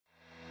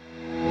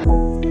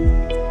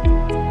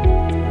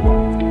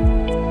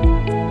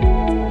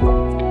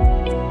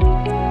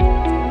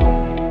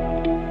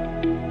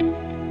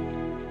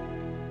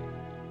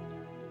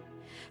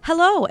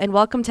Hello, and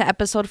welcome to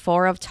episode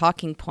 4 of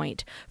Talking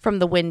Point from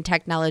the Wind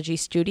Technology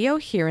Studio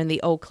here in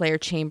the Eau Claire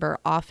Chamber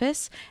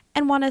office,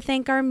 and want to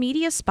thank our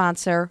media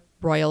sponsor,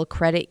 Royal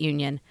Credit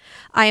Union.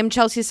 I am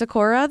Chelsea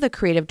Sikora, the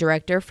creative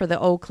director for the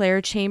Eau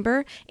Claire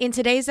Chamber. In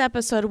today's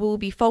episode, we will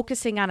be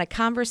focusing on a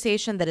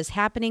conversation that is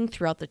happening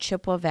throughout the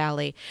Chippewa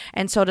Valley.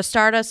 And so to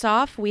start us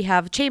off, we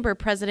have Chamber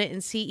President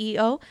and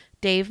CEO,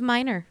 Dave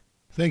Miner.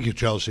 Thank you,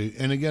 Chelsea.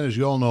 And again, as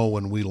you all know,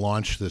 when we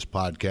launched this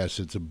podcast,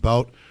 it's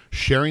about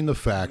sharing the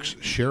facts,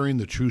 sharing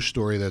the true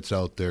story that's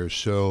out there,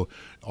 so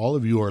all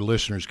of you, our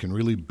listeners, can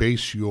really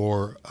base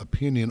your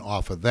opinion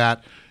off of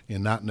that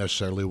and not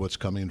necessarily what's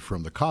coming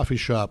from the coffee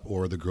shop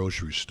or the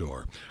grocery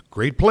store.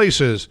 Great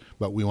places,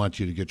 but we want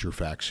you to get your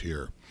facts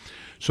here.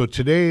 So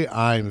today,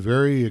 I'm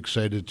very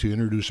excited to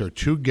introduce our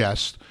two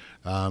guests.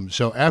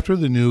 So after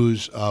the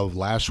news of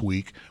last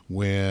week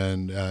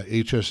when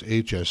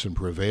HSHS and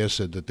Prevea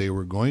said that they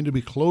were going to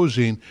be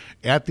closing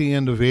at the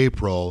end of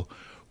April,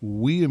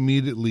 we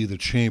immediately, the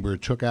Chamber,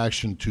 took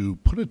action to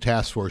put a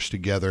task force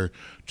together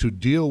to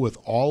deal with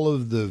all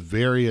of the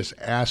various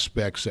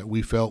aspects that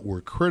we felt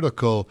were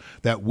critical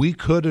that we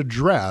could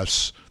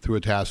address through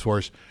a task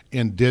force,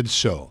 and did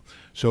so.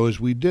 So as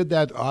we did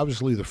that,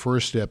 obviously the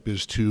first step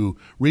is to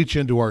reach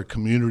into our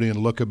community and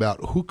look about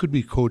who could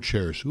be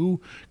co-chairs,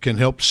 who can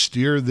help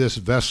steer this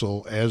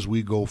vessel as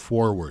we go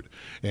forward.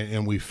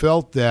 And we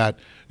felt that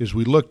as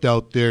we looked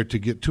out there to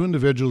get two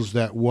individuals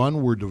that,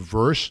 one, were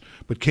diverse,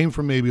 but came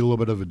from maybe a little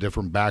bit of a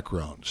different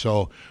background.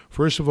 So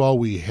first of all,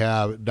 we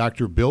have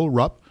Dr. Bill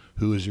Rupp,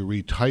 who is a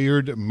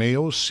retired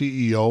Mayo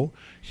CEO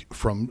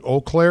from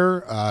Eau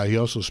Claire. He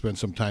also spent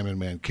some time in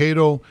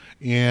Mankato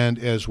and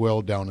as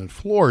well down in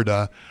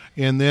Florida.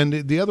 And then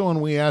the other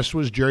one we asked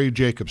was Jerry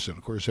Jacobson.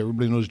 Of course,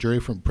 everybody knows Jerry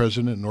from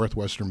President at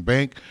Northwestern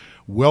Bank,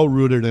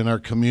 well-rooted in our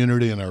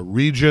community and our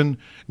region.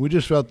 We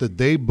just felt that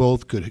they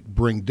both could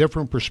bring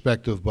different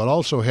perspective, but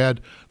also had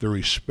the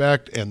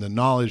respect and the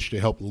knowledge to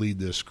help lead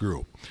this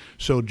group.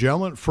 So,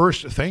 gentlemen,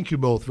 first, thank you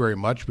both very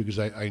much, because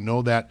I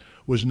know that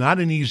was not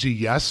an easy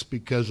yes,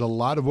 because a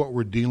lot of what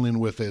we're dealing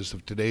with as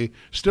of today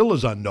still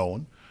is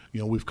unknown.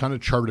 You know, we've kind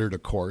of charted a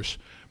course,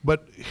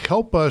 but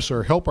help us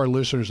or help our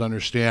listeners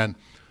understand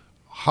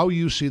how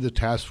you see the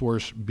task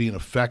force being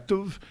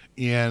effective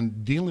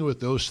and dealing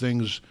with those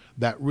things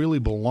that really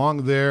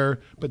belong there,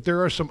 but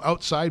there are some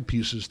outside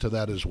pieces to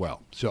that as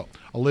well. So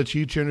I'll let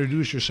you each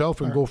introduce yourself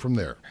and go from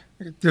there.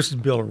 This is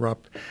Bill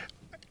Rupp.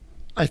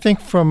 I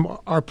think from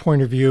our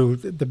point of view,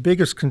 the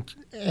biggest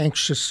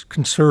anxious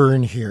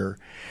concern here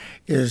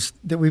is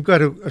that we've got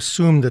to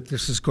assume that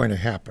this is going to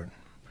happen,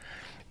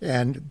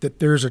 and that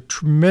there's a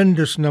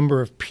tremendous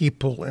number of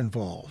people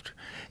involved.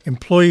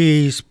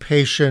 Employees,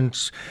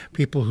 patients,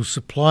 people who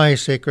supply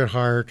Sacred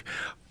Heart,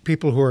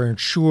 people who are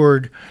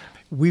insured.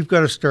 We've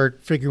got to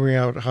start figuring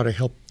out how to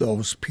help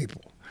those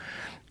people.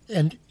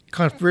 And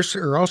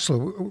conversely, or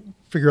also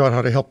figure out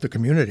how to help the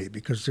community,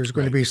 because there's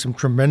going to be some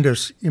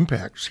tremendous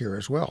impacts here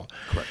as well.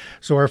 Correct.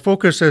 So our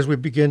focus as we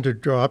begin to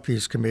draw up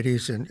these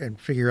committees and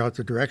figure out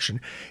the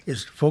direction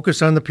is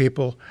focus on the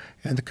people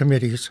and the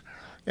committees,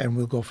 and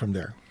we'll go from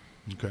there.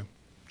 Okay.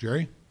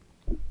 Jerry?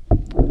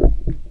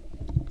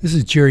 This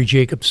is Jerry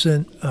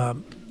Jacobson.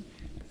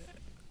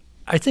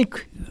 I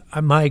think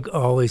my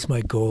goal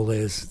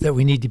is that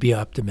we need to be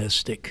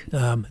optimistic.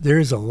 There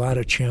is a lot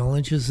of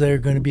challenges that are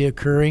going to be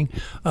occurring.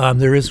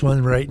 There is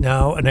one right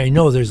now, and I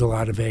know there's a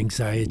lot of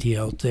anxiety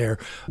out there.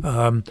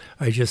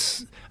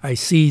 I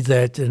see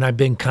that, and I've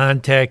been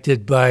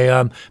contacted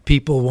by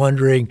people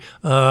wondering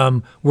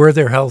where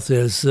their health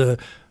is.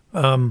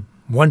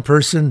 One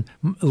person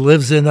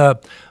lives in a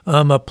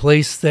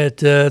place that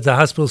the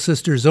hospital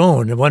sisters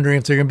own, and wondering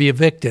if they're going to be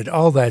evicted.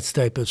 All that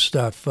type of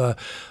stuff.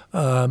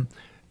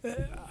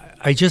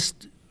 I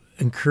just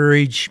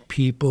encourage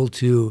people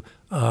to.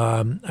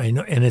 I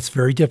know, and it's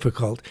very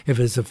difficult if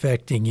it's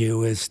affecting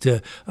you, is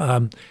to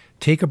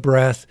take a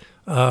breath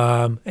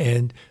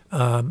and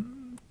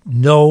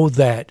know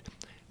that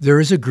there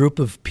is a group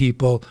of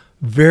people,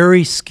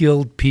 very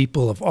skilled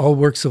people of all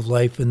walks of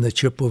life in the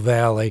Chippewa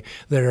Valley,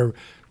 that are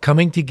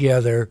coming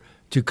together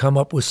to come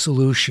up with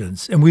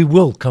solutions. And we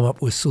will come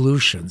up with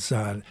solutions.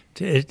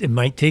 It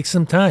might take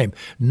some time.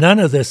 None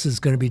of this is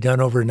going to be done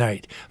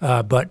overnight,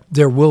 but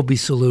there will be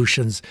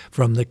solutions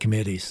from the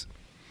committees.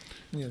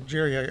 Yeah,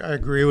 Jerry, I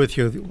agree with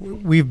you.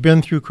 We've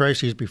been through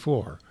crises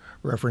before,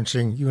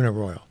 referencing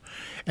Uniroyal,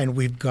 and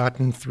we've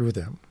gotten through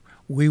them.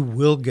 We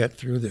will get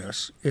through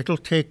this. It'll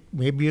take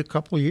maybe a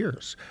couple of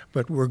years,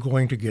 but we're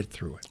going to get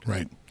through it.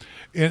 Right.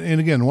 And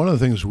again, one of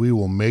the things we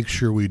will make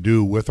sure we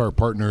do with our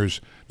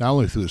partners, not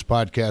only through this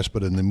podcast,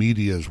 but in the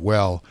media as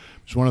well,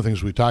 is one of the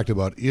things we talked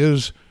about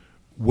is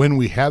when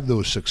we have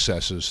those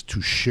successes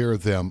to share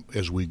them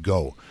as we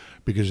go.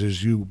 Because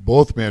as you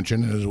both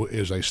mentioned,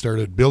 as I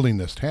started building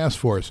this task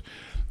force,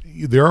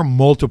 there are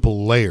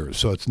multiple layers.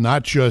 So it's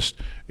not just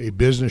a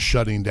business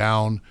shutting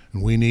down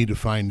and we need to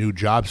find new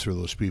jobs for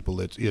those people.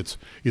 It's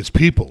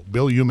people.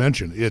 Bill, you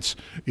mentioned it's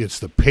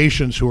the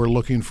patients who are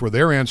looking for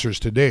their answers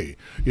today.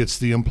 It's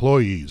the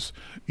employees.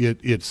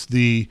 It's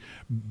the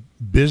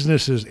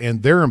businesses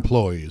and their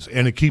employees,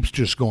 and it keeps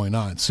just going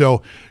on.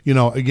 So,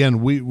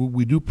 again,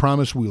 we do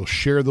promise we'll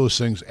share those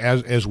things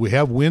as we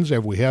have wins,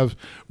 as we have,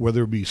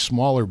 whether it be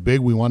small or big,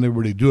 we want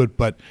everybody to do it.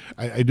 But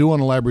I do want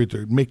to elaborate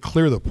to make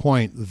clear the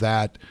point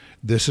that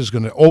this is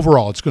going to,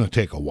 overall, it's going to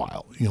take a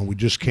while. We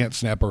just can't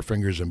snap our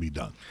fingers and be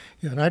done.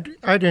 Yeah, and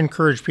I'd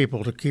encourage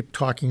people to keep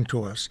talking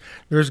to us.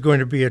 There's going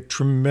to be a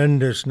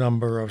tremendous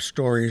number of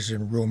stories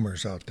and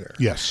rumors out there.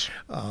 Yes.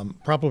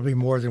 Probably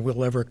more than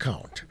we'll ever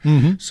count.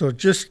 Mm-hmm. So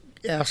just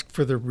ask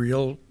for the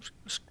real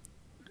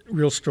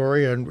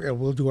story, and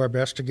we'll do our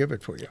best to give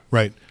it for you.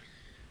 Right.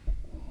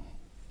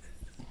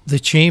 The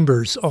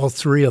chambers, all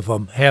three of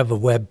them, have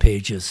web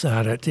pages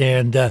on it,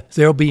 and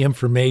there'll be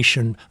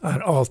information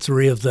on all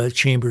three of the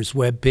chambers'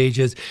 web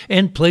pages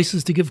and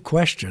places to give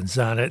questions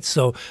on it.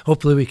 So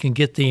hopefully we can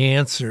get the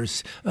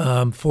answers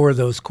for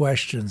those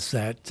questions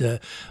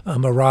that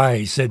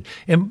arise.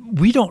 And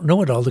we don't know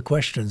what all the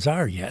questions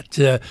are yet.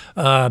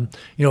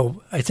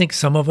 I think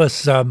some of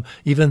us,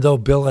 even though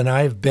Bill and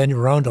I have been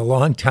around a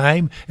long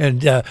time,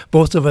 and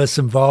both of us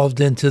involved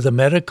into the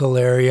medical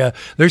area,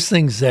 there's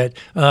things that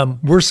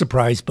we're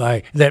surprised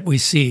by that we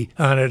see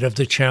on it of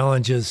the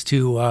challenges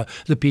to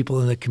the people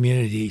in the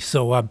community.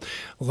 So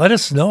let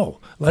us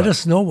know. Let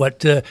us know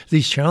what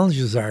these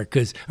challenges are,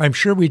 because I'm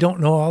sure we don't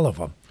know all of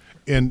them.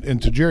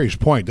 And to Jerry's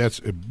point, that's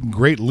a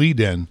great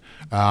lead-in.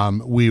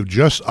 We've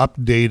just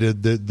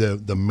updated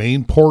the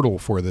main portal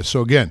for this.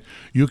 So again,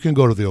 you can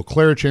go to the Eau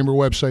Claire Chamber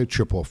website,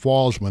 Chippewa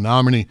Falls,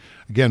 Menominee.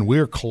 Again,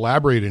 we're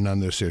collaborating on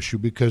this issue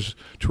because,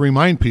 to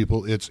remind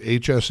people, it's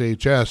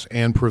HSHS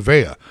and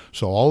Prevea.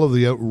 So all of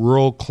the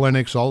rural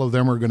clinics, all of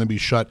them are going to be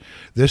shut.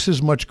 This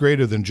is much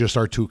greater than just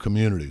our two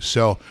communities.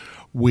 So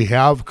we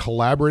have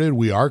collaborated.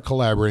 We are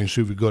collaborating.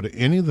 So if you go to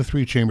any of the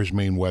three chambers'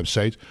 main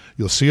websites,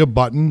 you'll see a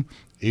button,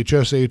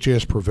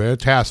 HSHS Prevea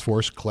Task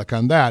Force. Click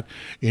on that,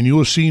 and you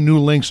will see new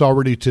links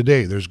already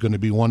today. There's going to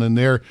be one in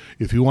there.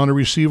 If you want to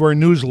receive our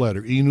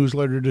newsletter,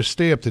 e-newsletter to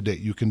stay up to date,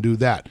 you can do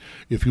that.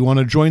 If you want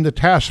to join the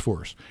task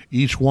force,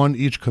 each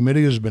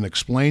committee has been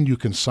explained. You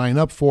can sign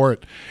up for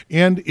it.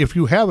 And if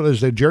you have it,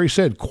 as Jerry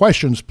said,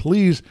 questions,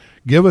 please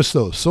give us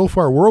those. So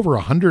far, we're over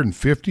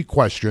 150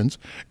 questions.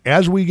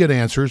 As we get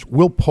answers,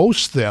 we'll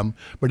post them.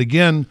 But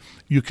again,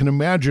 you can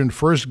imagine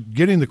first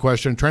getting the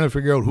question, trying to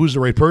figure out who's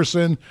the right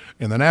person,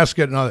 and then ask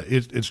it. Now,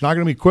 it's not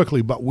going to be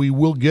quickly, but we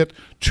will get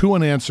to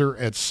an answer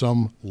at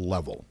some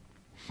level.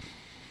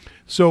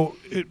 So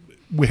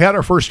we had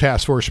our first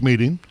task force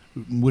meeting,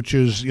 which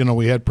is,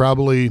 we had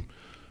probably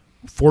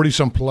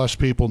 40-some plus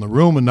people in the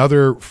room,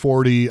 another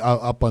 40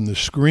 up on the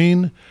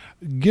screen.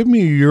 Give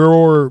me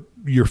your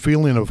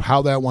feeling of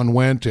how that one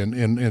went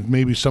and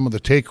maybe some of the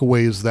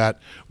takeaways that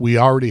we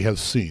already have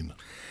seen.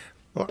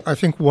 Well, I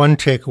think one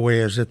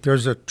takeaway is that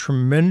there's a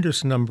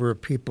tremendous number of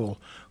people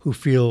who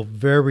feel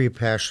very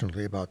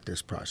passionately about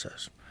this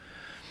process.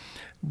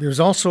 There's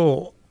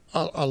also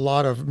a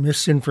lot of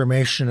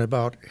misinformation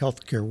about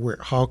healthcare,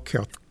 how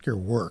healthcare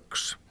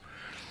works.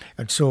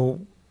 And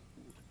so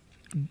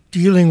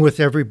dealing with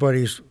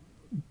everybody's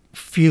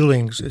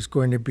feelings is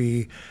going to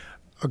be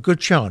a good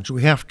challenge.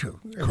 We have to.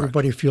 Correct.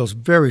 Everybody feels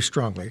very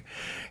strongly,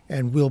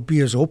 and we'll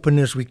be as open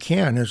as we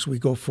can as we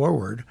go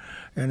forward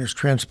and as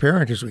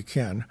transparent as we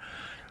can.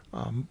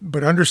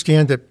 But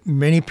understand that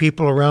many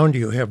people around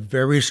you have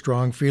very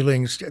strong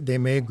feelings. They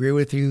may agree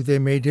with you. They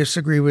may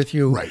disagree with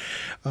you. Right.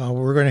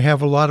 We're going to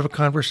have a lot of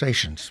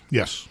conversations.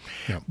 Yes.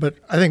 Yeah. But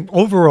I think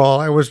overall,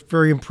 I was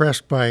very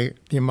impressed by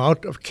the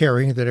amount of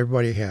caring that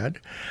everybody had.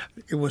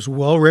 It was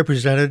well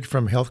represented,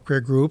 from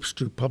healthcare groups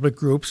to public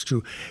groups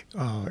to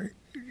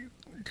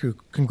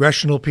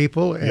congressional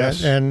people.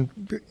 Yes.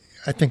 And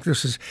I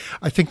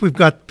think we've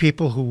got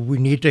people who we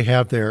need to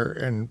have there,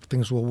 and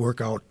things will work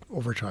out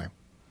over time.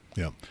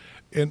 Yeah.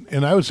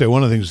 And I would say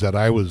one of the things that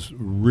I was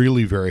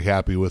really very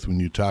happy with when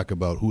you talk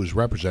about who is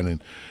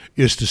representing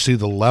is to see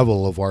the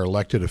level of our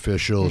elected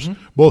officials,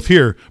 both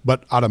here,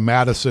 but out of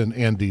Madison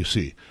and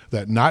D.C.,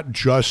 that not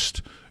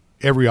just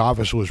every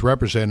office was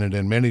represented,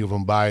 and many of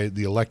them by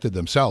the elected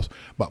themselves,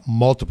 but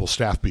multiple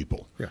staff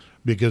people. Yes.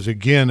 Because,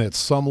 again, at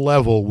some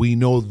level, we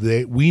know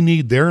that we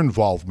need their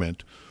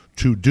involvement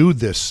to do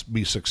this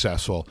be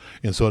successful.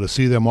 And so to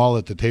see them all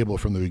at the table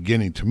from the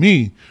beginning, to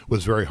me,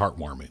 was very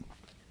heartwarming.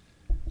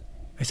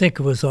 I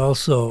think it was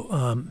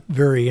also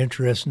very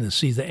interesting to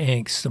see the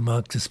angst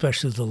amongst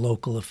especially the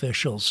local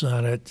officials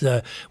on it,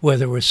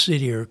 whether it was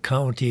city or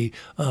county.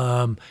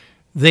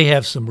 They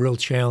have some real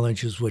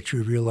challenges, which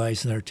we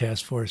realize in our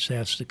task force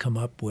has to come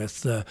up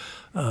with.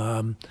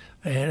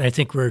 And I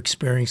think we're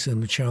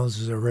experiencing the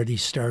challenges already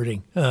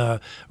starting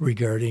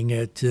regarding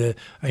it.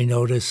 I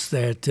noticed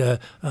that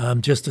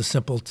just a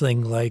simple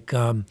thing like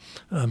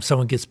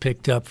someone gets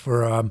picked up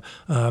for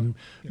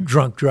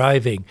drunk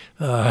driving.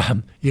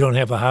 You don't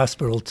have a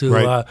hospital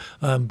to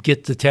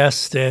get the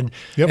test, and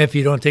if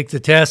you don't take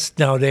the test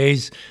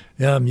nowadays,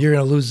 you're going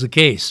to lose the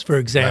case, for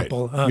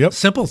example. Right.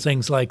 Simple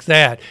things like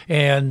that,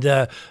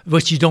 and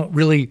which you don't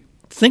really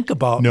think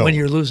about when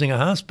you're losing a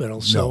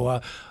hospital.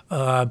 So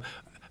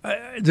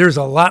there's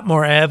a lot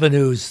more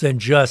avenues than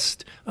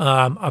just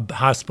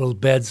hospital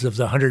beds of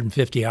the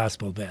 150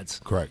 hospital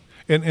beds. Correct.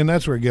 And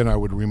that's where, again, I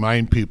would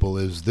remind people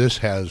is this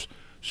has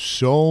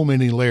so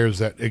many layers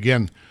that,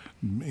 again,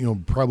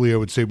 probably I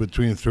would say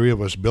between the three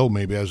of us, Bill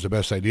maybe has the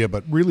best idea,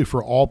 but really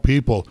for all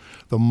people,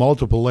 the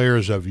multiple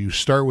layers of you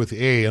start with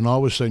A and all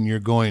of a sudden you're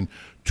going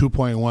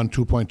 2.1,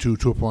 2.2,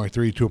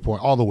 2.3, 2.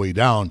 All the way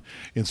down.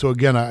 And so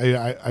again,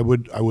 I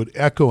would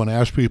echo and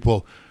ask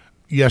people,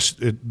 yes,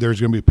 there's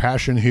going to be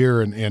passion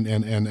here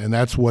and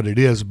that's what it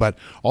is, but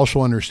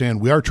also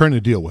understand we are trying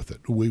to deal with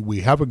it.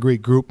 We have a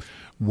great group.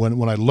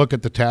 When I look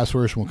at the task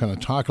force, we'll kind of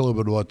talk a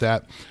little bit about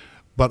that.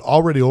 But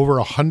already over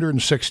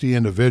 160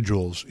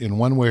 individuals in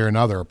one way or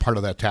another are part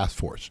of that task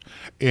force.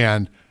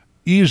 And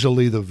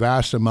easily the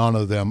vast amount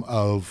of them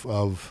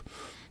of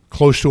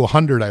close to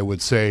 100, I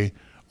would say,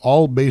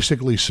 all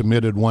basically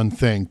submitted one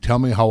thing: tell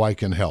me how I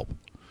can help.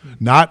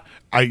 Not,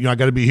 I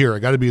got to be here, I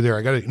got to be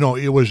there, no,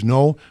 it was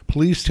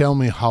please tell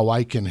me how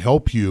I can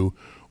help you.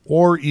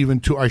 Or even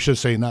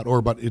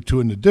but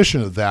in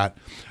addition to that,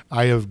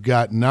 I have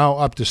got now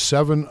up to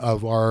 7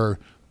 of our,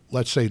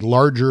 let's say,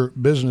 larger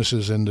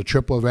businesses in the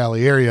Chippewa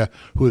Valley area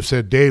who have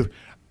said, Dave,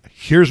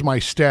 here's my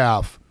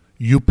staff.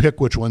 You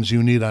pick which ones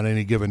you need on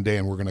any given day,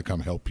 and we're going to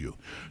come help you.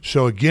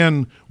 So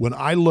again, when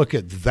I look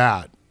at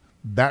that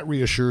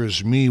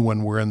reassures me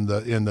when we're in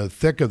the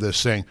thick of this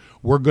saying,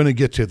 we're going to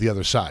get to the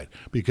other side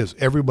because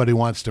everybody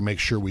wants to make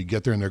sure we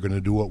get there, and they're going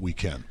to do what we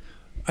can.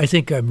 I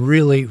think I'm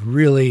really,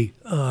 really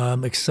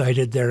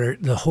excited that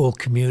the whole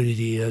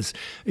community is.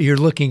 You're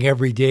looking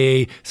every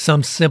day,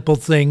 some simple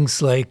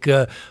things like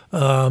the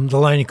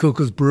Line of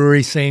Cuckoo's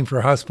Brewery saying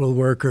for hospital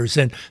workers,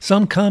 and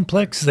some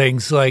complex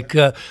things like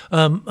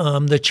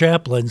the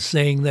chaplains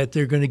saying that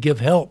they're going to give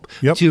help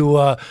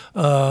to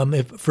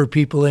for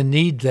people in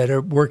need that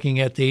are working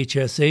at the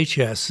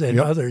HSHS and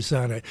others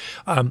on it.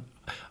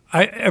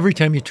 Every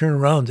time you turn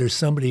around, there's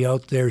somebody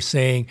out there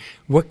saying,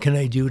 what can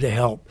I do to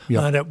help?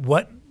 On it,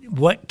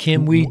 what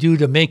can we do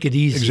to make it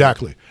easier?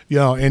 Exactly.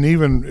 And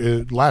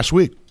even last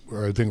week,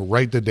 or I think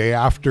right the day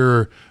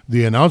after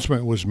the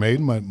announcement was made,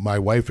 my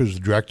wife is the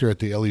director at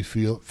the Ellie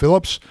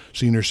Phillips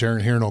Senior Center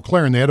here in Eau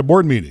Claire, and they had a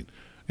board meeting.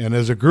 And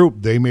as a group,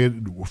 they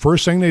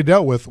first thing they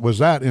dealt with was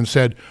that and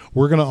said,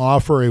 we're going to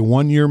offer a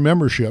 1-year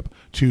membership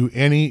to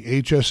any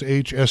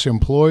HSHS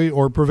employee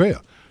or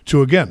Prevea.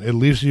 To, again, at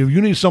least if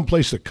you need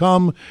someplace to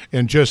come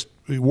and just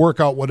work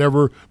out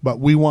whatever, but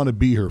we want to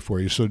be here for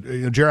you. So,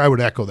 Jerry, I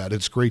would echo that.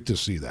 It's great to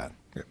see that.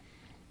 Yeah.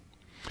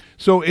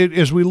 So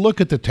as we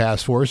look at the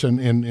task force,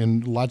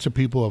 and lots of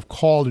people have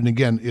called, and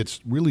again, it's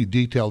really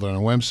detailed on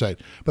our website.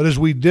 But as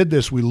we did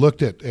this, we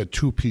looked at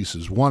 2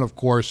 pieces. One, of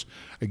course,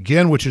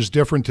 again, which is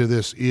different to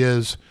this,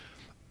 is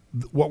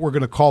what we're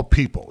going to call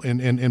people.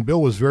 And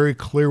Bill was very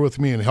clear with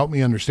me and helped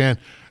me understand,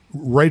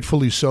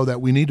 rightfully so,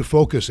 that we need to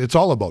focus. It's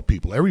all about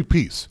people, every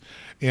piece.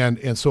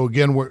 And so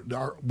again,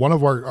 one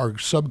of our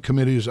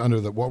subcommittees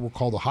under what we'll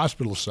call the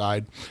hospital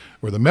side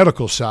or the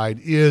medical side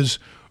is,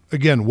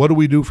 again, what do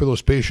we do for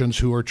those patients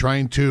who are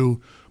trying to,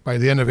 by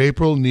the end of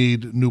April,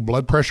 need new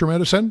blood pressure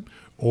medicine?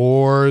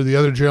 Or the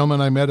other gentleman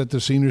I met at the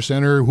senior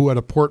center who had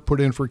a port put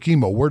in for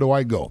chemo. Where do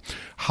I go?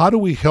 How do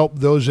we help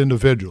those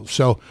individuals?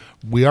 So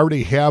we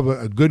already have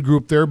a good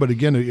group there. But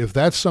again, if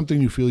that's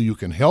something you feel you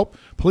can help,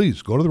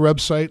 please go to the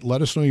website.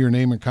 Let us know your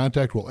name and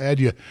contact. We'll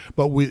add you.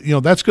 But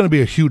that's going to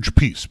be a huge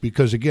piece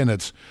because, again,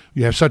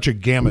 you have such a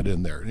gamut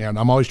in there. And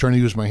I'm always trying to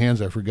use my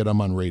hands. I forget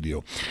I'm on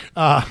radio.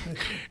 But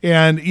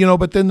then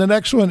the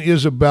next one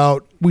is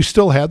about, we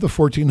still have the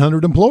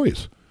 1,400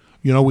 employees.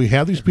 We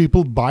have these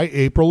people by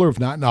April, or if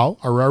not now,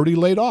 are already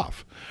laid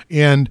off.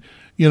 And,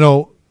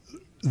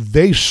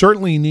 they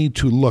certainly need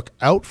to look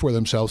out for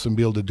themselves and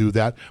be able to do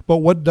that. But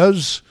what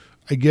does,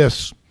 I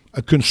guess,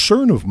 a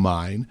concern of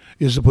mine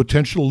is the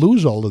potential to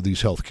lose all of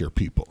these healthcare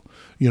people.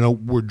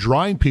 We're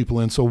drawing people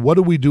in. So what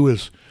do we do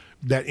is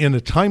that in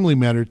a timely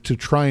manner to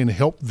try and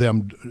help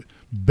them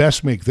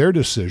best make their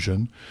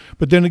decision.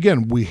 But then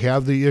again, we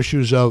have the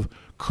issues of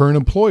current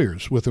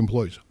employers with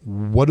employees.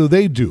 What do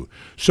they do?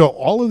 So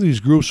all of these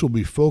groups will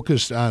be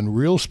focused on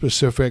real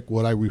specific,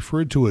 what I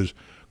refer to as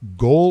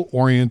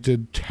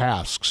goal-oriented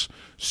tasks.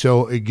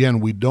 So again,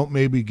 we don't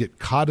maybe get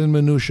caught in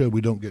minutia,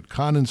 we don't get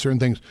caught in certain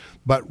things,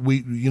 but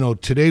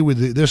today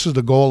this is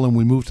the goal and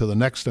we move to the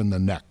next and the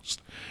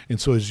next.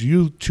 And so as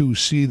you two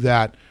see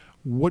that,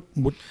 what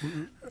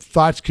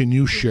thoughts can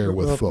you share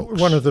with folks?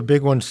 One of the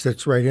big ones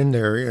that's right in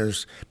there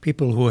is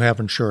people who have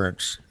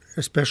insurance,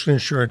 especially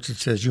insurance that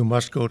says you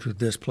must go to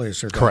this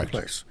place or that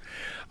place.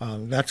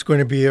 That's going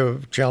to be a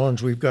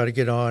challenge we've got to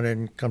get on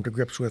and come to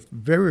grips with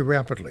very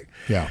rapidly.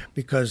 Yeah.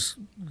 Because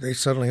they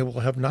suddenly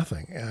will have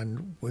nothing,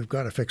 and we've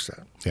got to fix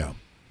that. Yeah.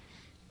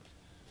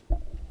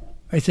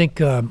 I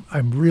think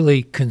I'm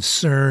really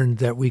concerned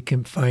that we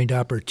can find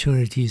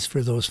opportunities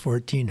for those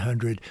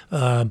 1,400.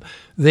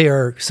 They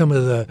are some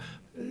of the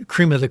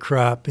cream of the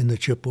crop in the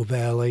Chippewa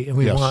Valley, and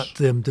we Yes. want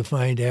them to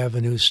find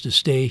avenues to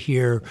stay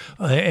here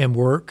and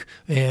work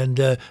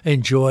and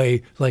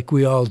enjoy, like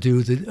we all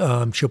do,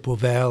 the Chippewa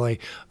Valley.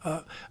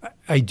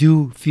 I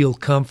do feel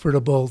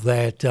comfortable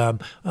that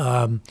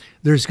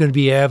there's going to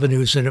be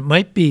avenues, and it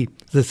might be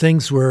the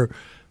things where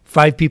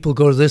 5 people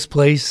go to this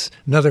place,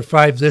 another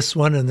 5 this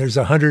one, and there's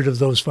 100 of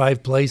those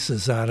 5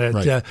 places on it.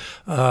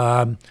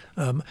 Right.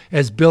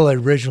 As Bill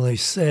originally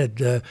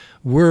said,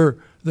 we're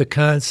the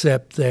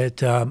concept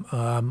that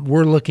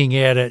we're looking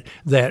at it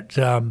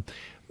that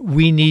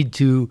we need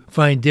to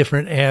find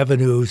different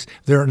avenues.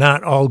 They're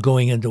not all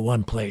going into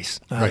one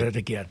place on Right. it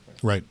again.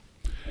 Right.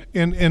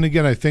 And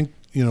again, I think,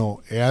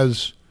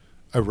 as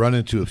I've run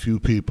into a few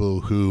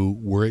people who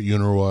were at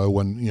Uniroyal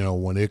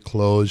when it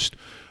closed,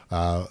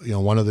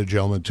 one of the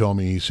gentlemen told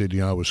me, he said,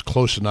 it was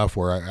close enough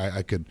where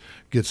I could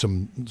get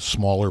some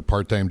smaller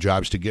part-time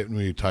jobs to get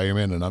me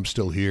retirement, and I'm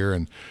still here.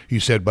 And he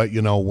said, but,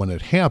 when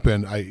it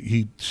happened,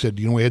 he said,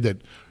 we had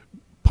that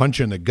punch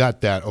in the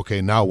gut that,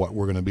 okay, now what?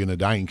 We're going to be in a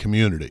dying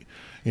community.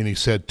 And he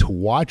said to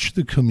watch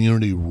the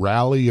community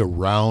rally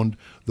around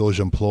those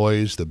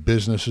employees, the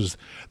businesses,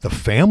 the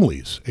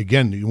families.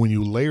 Again, when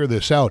you layer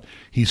this out,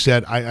 he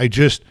said,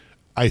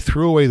 I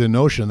threw away the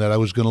notion that I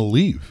was going to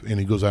leave.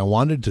 And he goes, I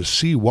wanted to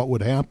see what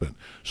would happen.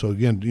 So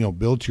again,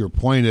 Bill, to your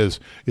point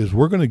is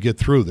we're going to get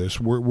through this.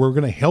 We're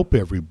going to help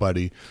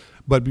everybody.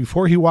 But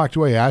before he walked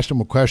away, I asked him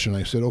a question.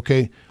 I said,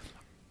 okay,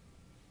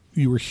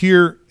 you were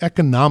here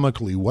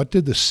economically. What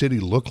did the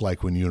city look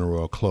like when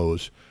Uniroyal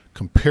closed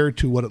compared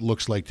to what it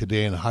looks like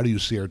today, and how do you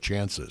see our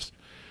chances?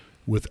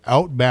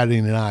 Without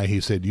batting an eye,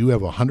 he said, you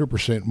have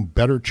 100%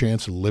 better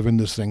chance of living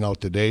this thing out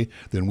today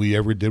than we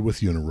ever did with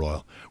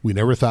Uniroyal. We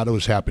never thought it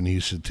was happening. He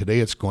said, today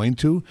it's going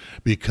to,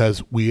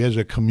 because we as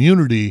a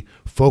community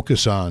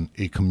focus on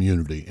a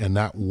community and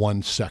not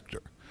one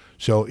sector.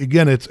 So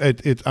again, it's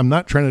I'm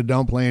not trying to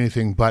downplay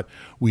anything, but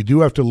we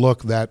do have to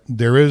look that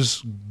there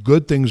is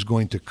good things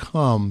going to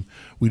come.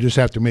 We just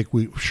have to make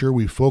sure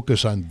we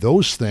focus on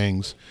those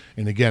things,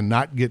 and again,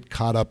 not get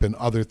caught up in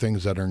other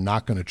things that are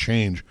not going to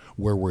change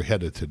where we're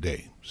headed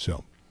today.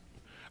 So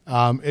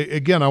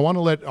again, I want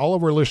to let all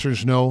of our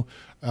listeners know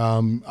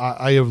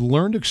I have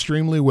learned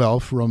extremely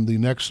well from the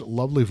next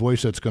lovely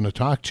voice that's going to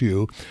talk to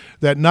you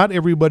that not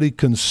everybody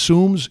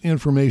consumes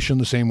information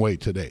the same way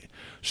today.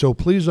 So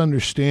please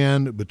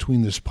understand,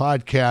 between this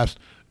podcast,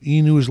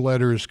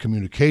 e-newsletters,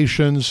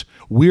 communications,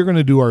 we're going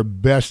to do our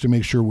best to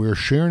make sure we're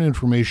sharing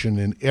information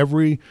in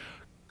every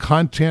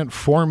content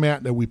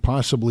format that we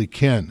possibly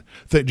can.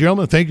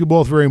 Gentlemen, thank you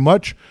both very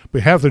much. On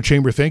behalf of the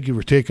Chamber, thank you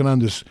for taking on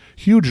this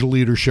huge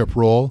leadership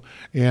role.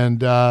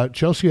 And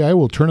Chelsea, I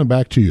will turn it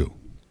back to you.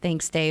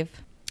 Thanks, Dave.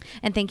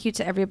 And thank you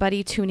to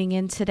everybody tuning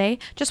in today.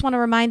 Just want to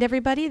remind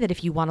everybody that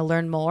if you want to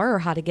learn more or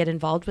how to get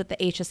involved with the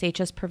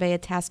HSHS Prevea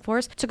Task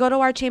Force, to go to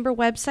our Chamber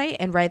website,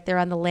 and right there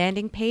on the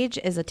landing page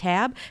is a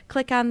tab.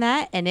 Click on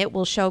that and it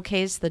will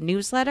showcase the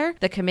newsletter,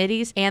 the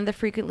committees, and the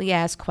frequently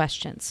asked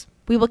questions.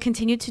 We will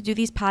continue to do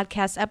these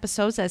podcast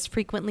episodes as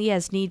frequently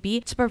as need be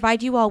to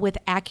provide you all with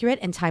accurate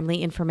and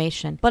timely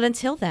information. But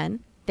until then,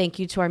 thank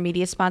you to our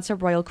media sponsor,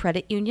 Royal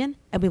Credit Union,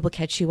 and we will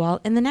catch you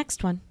all in the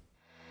next one.